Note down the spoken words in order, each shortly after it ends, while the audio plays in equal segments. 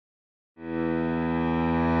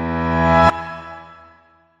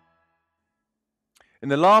In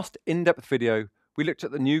the last in-depth video, we looked at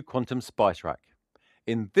the new Quantum Spice Rack.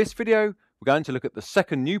 In this video, we're going to look at the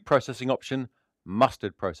second new processing option,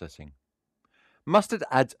 mustard processing. Mustard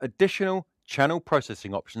adds additional channel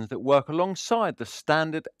processing options that work alongside the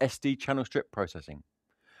standard SD channel strip processing.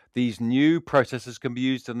 These new processors can be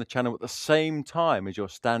used on the channel at the same time as your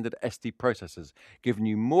standard SD processors, giving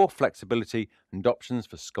you more flexibility and options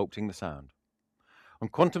for sculpting the sound. On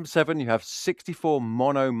Quantum 7, you have 64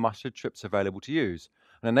 mono mustard strips available to use,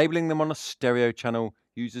 and enabling them on a stereo channel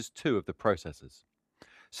uses 2 of the processors.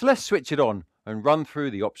 So let's switch it on and run through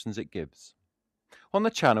the options it gives. On the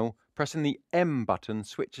channel, pressing the M button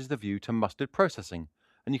switches the view to mustard processing,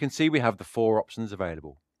 and you can see we have the 4 options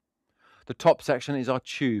available. The top section is our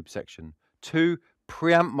tube section, 2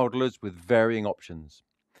 preamp modelers with varying options.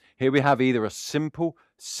 Here we have either a simple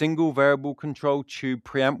single variable control tube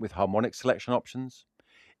preamp with harmonic selection options.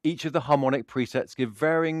 Each of the harmonic presets give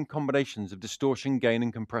varying combinations of distortion, gain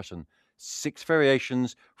and compression, 6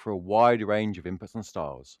 variations for a wide range of inputs and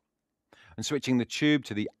styles. And switching the tube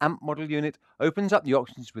to the amp model unit opens up the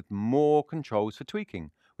options with more controls for tweaking,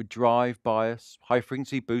 with drive, bias, high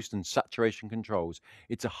frequency boost and saturation controls.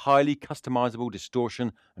 It's a highly customizable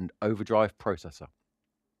distortion and overdrive processor.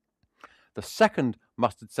 The second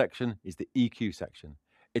mustard section is the EQ section.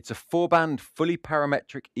 It's a 4-band fully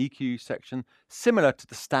parametric EQ section similar to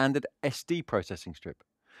the standard SD processing strip.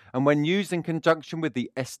 And when used in conjunction with the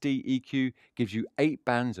SD EQ, gives you 8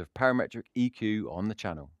 bands of parametric EQ on the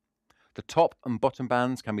channel. The top and bottom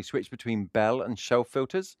bands can be switched between Bell and shelf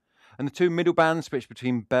filters, and the 2 middle bands switch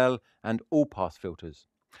between Bell and all-pass filters.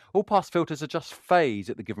 All-pass filters adjust phase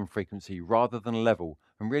at the given frequency rather than level,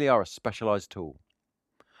 and really are a specialized tool.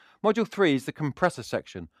 Module 3 is the compressor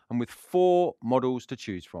section, and with 4 models to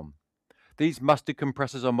choose from. These mustard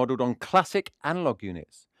compressors are modeled on classic analog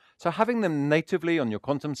units, so having them natively on your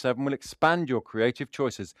Quantum 7 will expand your creative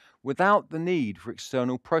choices without the need for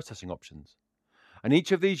external processing options. And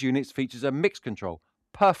each of these units features a mix control,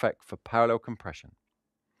 perfect for parallel compression.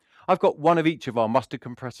 I've got one of each of our mustard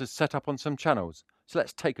compressors set up on some channels, so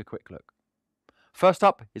let's take a quick look. First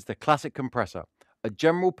up is the classic compressor, a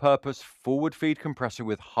general purpose forward feed compressor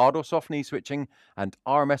with hard or soft knee switching and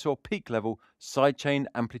RMS or peak level sidechain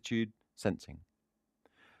amplitude sensing.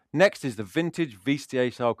 Next is the vintage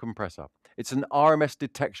VCA style compressor. It's an RMS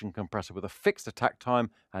detection compressor with a fixed attack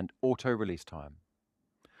time and auto release time.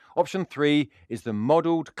 Option 3 is the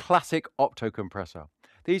modeled classic opto compressor.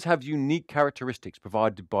 These have unique characteristics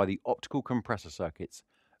provided by the optical compressor circuits.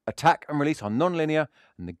 Attack and release are non-linear,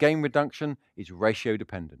 and the gain reduction is ratio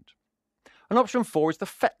dependent. And option 4 is the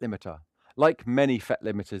FET limiter. Like many FET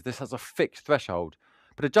limiters, this has a fixed threshold,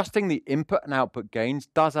 but adjusting the input and output gains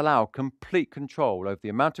does allow complete control over the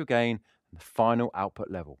amount of gain and the final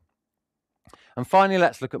output level. And finally,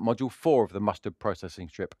 let's look at module 4 of the mustard processing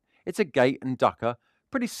strip. It's a gate and ducker,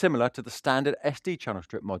 pretty similar to the standard SD channel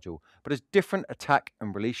strip module, but has different attack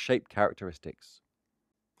and release shape characteristics.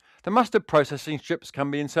 The mustard processing strips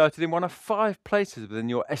can be inserted in one of 5 places within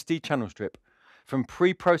your SD channel strip, from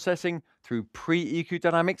pre-processing through pre-EQ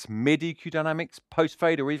dynamics, mid-EQ dynamics,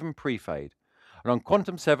 post-fade or even pre-fade. And on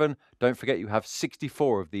Quantum 7, don't forget you have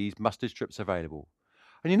 64 of these mustard strips available.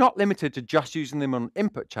 And you're not limited to just using them on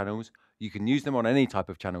input channels, you can use them on any type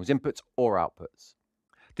of channels, inputs or outputs.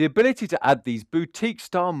 The ability to add these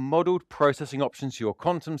boutique-style modeled processing options to your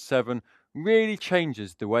Quantum 7 really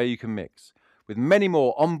changes the way you can mix, with many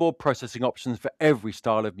more onboard processing options for every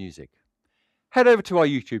style of music. Head over to our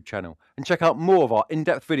YouTube channel and check out more of our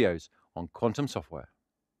in-depth videos on quantum software.